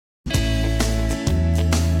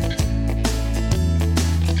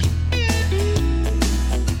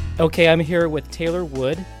Okay, I'm here with Taylor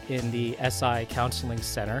Wood in the SI Counseling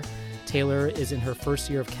Center. Taylor is in her first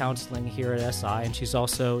year of counseling here at SI, and she's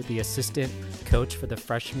also the assistant coach for the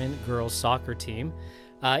freshman girls soccer team.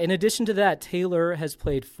 In addition to that, Taylor has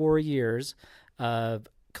played 4 years of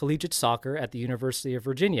collegiate soccer at the University of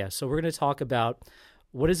Virginia. So we're going to talk about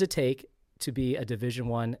what does it take to be a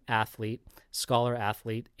Division I athlete, scholar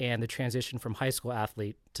athlete, and the transition from high school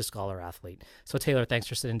athlete to scholar athlete. So Taylor, thanks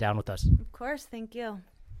for sitting down with us. Of course, thank you.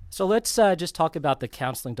 So let's just talk about the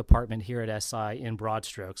counseling department here at SI in broad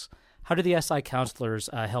strokes. How do the SI counselors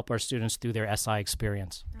help our students through their SI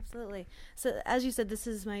experience? Absolutely. So as you said, this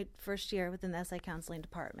is my first year within the SI counseling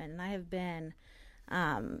department, and I have been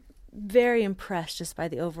very impressed just by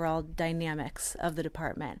the overall dynamics of the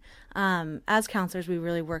department. As counselors, we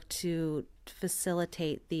really work to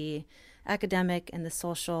facilitate the academic and the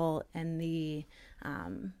social and the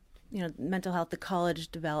mental health, the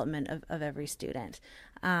college development of every student.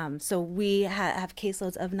 So we have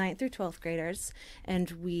caseloads of 9th through 12th graders, and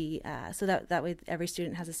we so that way every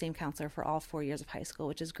student has the same counselor for all 4 years of high school,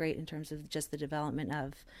 which is great in terms of just the development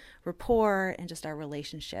of rapport and just our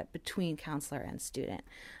relationship between counselor and student.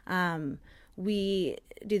 We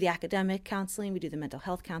do the academic counseling, we do the mental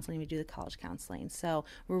health counseling, we do the college counseling. So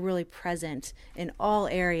we're really present in all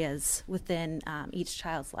areas within each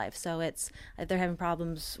child's life. So it's if they're having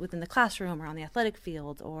problems within the classroom or on the athletic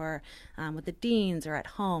field or with the deans or at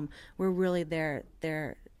home, we're really their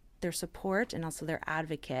support and also their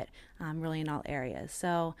advocate really in all areas.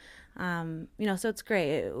 So, so it's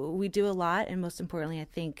great. We do a lot, and most importantly, I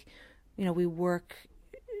think, we work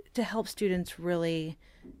to help students really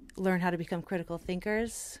learn how to become critical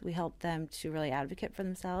thinkers. We help them to really advocate for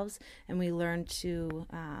themselves, and we learn to,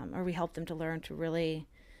 we help them to learn to really,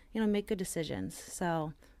 make good decisions.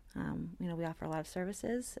 So, we offer a lot of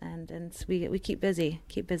services, and we keep busy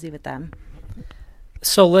with them.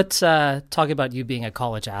 So let's talk about you being a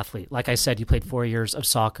college athlete. Like I said, you played 4 years of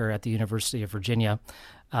soccer at the University of Virginia.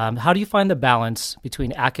 How do you find the balance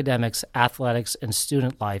between academics, athletics, and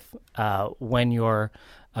student life when you're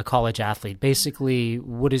a college athlete? Basically,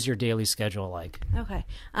 what is your daily schedule like? Okay.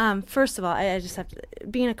 First of all, I just have to,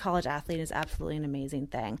 being a college athlete is absolutely an amazing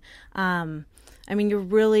thing. You're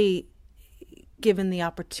really given the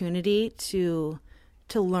opportunity to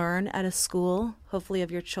learn at a school, hopefully of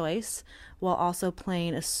your choice, while also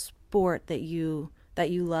playing a sport that you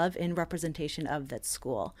love in representation of that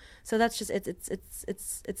school. So that's just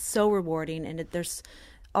it's so rewarding, and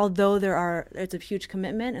although it's a huge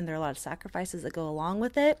commitment and there are a lot of sacrifices that go along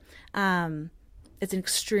with it, it's an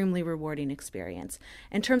extremely rewarding experience.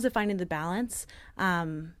 In terms of finding the balance,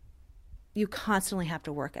 you constantly have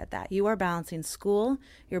to work at that. You are balancing school,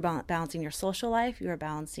 you're balancing your social life, you are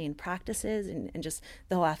balancing practices and just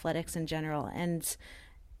the whole athletics in general. And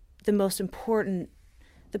the most important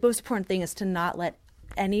thing is to not let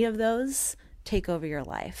any of those take over your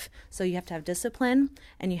life. So you have to have discipline,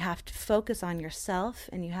 and you have to focus on yourself,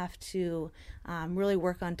 and you have to really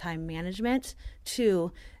work on time management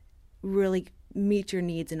to really meet your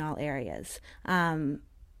needs in all areas.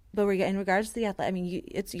 But in regards to the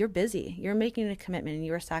athletic, you're busy. You're making a commitment, and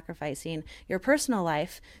you are sacrificing your personal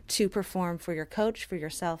life to perform for your coach, for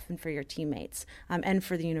yourself, and for your teammates, and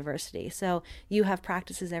for the university. So you have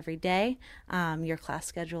practices every day. Your class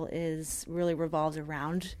schedule really revolves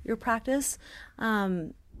around your practice.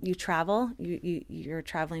 You travel. You're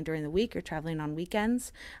traveling during the week. You're traveling on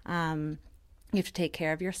weekends. You have to take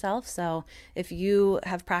care of yourself. So if you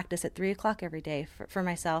have practice at 3 o'clock every day, for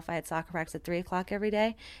myself, I had soccer practice at 3 o'clock every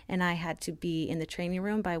day, and I had to be in the training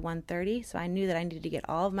room by 1:30. So I knew that I needed to get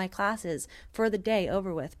all of my classes for the day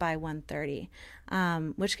over with by 1:30,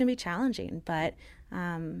 which can be challenging. But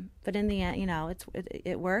in the end,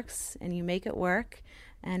 it works, and you make it work,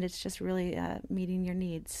 and it's just really meeting your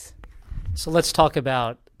needs. So let's talk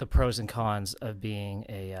about the pros and cons of being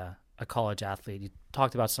a college athlete. You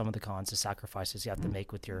talked about some of the cons, the sacrifices you have to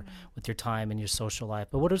make with your time and your social life.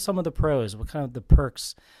 But what are some of the pros? What kind of the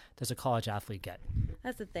perks does a college athlete get?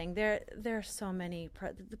 That's the thing. There are so many.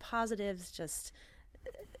 The positives, just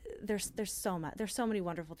there's so much. There's so many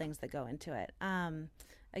wonderful things that go into it.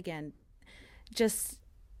 Again, just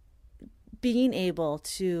being able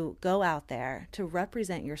to go out there to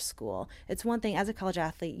represent your school. It's one thing, as a college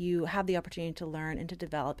athlete, you have the opportunity to learn and to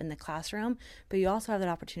develop in the classroom, but you also have that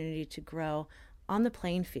opportunity to grow on the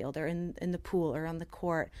playing field or in the pool or on the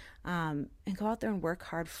court, and go out there and work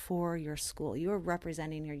hard for your school. You are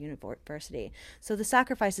representing your university. So the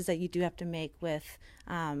sacrifices that you do have to make with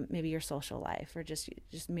maybe your social life or just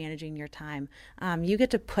managing your time, you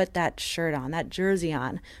get to put that shirt on, that jersey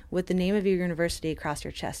on with the name of your university across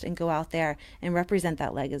your chest and go out there and represent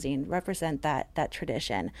that legacy and represent that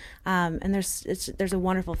tradition. And there's a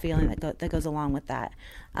wonderful feeling that goes along with that.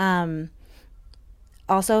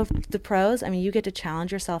 Also, the pros, I mean, you get to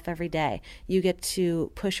challenge yourself every day. You get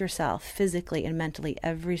to push yourself physically and mentally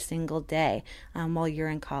every single day while you're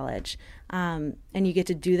in college. And you get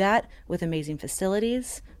to do that with amazing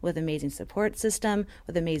facilities, with amazing support system,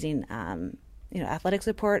 with amazing athletic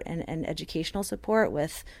support and educational support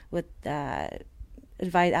with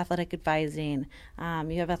athletic advising.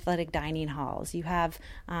 You have athletic dining halls. You have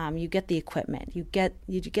you get the equipment. You get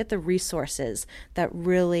the resources that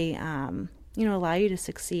really allow you to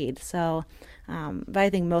succeed. So, but I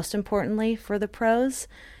think most importantly for the pros,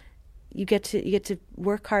 you get to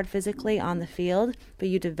work hard physically on the field, but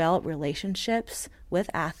you develop relationships with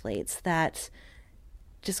athletes that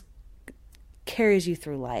just carries you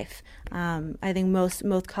through life. I think most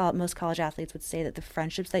college athletes would say that the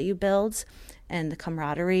friendships that you build and the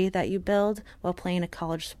camaraderie that you build while playing a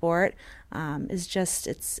college sport is just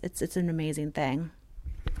it's an amazing thing.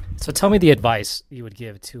 So tell me the advice you would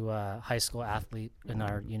give to a high school athlete and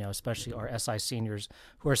our, especially our SI seniors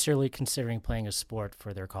who are seriously considering playing a sport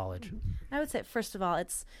for their college. I would say, first of all,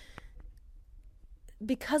 it's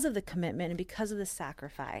because of the commitment and because of the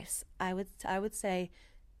sacrifice. I would say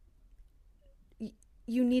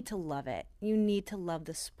you need to love it. You need to love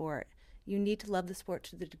the sport. You need to love the sport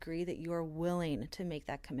to the degree that you're willing to make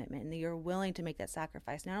that commitment and that you're willing to make that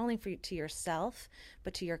sacrifice, not only to yourself,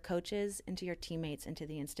 but to your coaches and to your teammates and to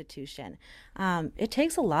the institution. It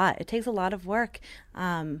takes a lot. It takes a lot of work.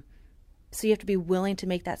 So you have to be willing to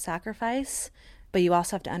make that sacrifice, but you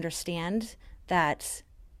also have to understand that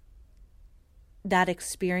that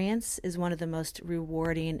experience is one of the most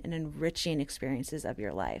rewarding and enriching experiences of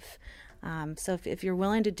your life. So if you're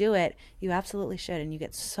willing to do it, you absolutely should, and you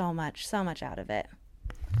get so much out of it.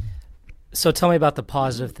 So tell me about the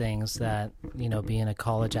positive things that, being a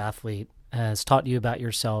college athlete has taught you about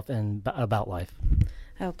yourself and about life.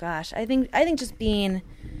 Oh gosh, I think just being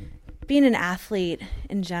an athlete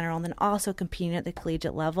in general, and then also competing at the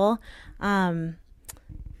collegiate level,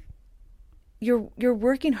 you're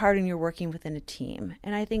working hard and you're working within a team.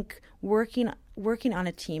 And I think working on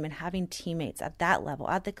a team and having teammates at that level,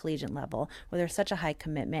 at the collegiate level, where there's such a high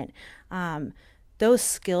commitment, those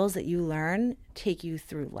skills that you learn take you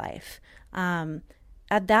through life.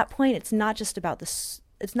 At that point, it's not just about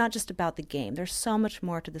the game. There's so much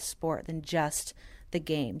more to the sport than just the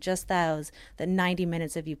game, just the 90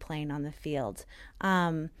 minutes of you playing on the field.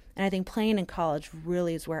 And I think playing in college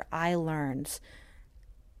really is where I learned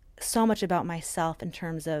so much about myself in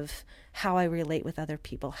terms of how I relate with other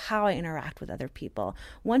people, how I interact with other people.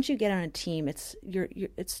 Once you get on a team, it's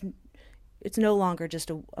no longer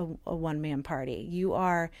just a one-man party. You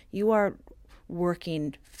are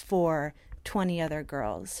working for 20 other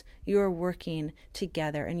girls. You are working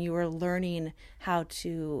together, and you are learning how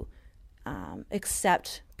to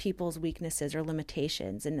accept people's weaknesses or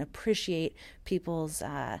limitations and appreciate people's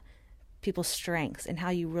strengths, and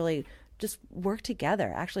how you really just work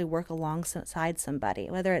together, actually work alongside somebody,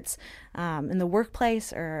 whether it's in the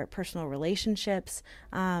workplace or personal relationships.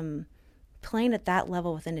 Playing at that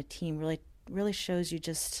level within a team really shows you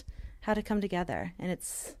just how to come together, and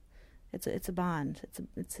it's a bond.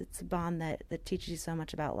 It's a bond that teaches you so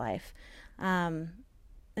much about life, and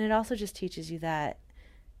it also just teaches you that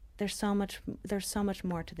there's so much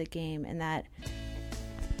more to the game, and that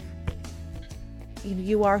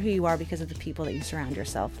you are who you are because of the people that you surround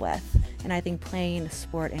yourself with. And I think playing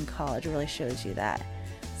sport in college really shows you that.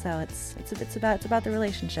 So it's about the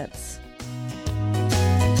relationships.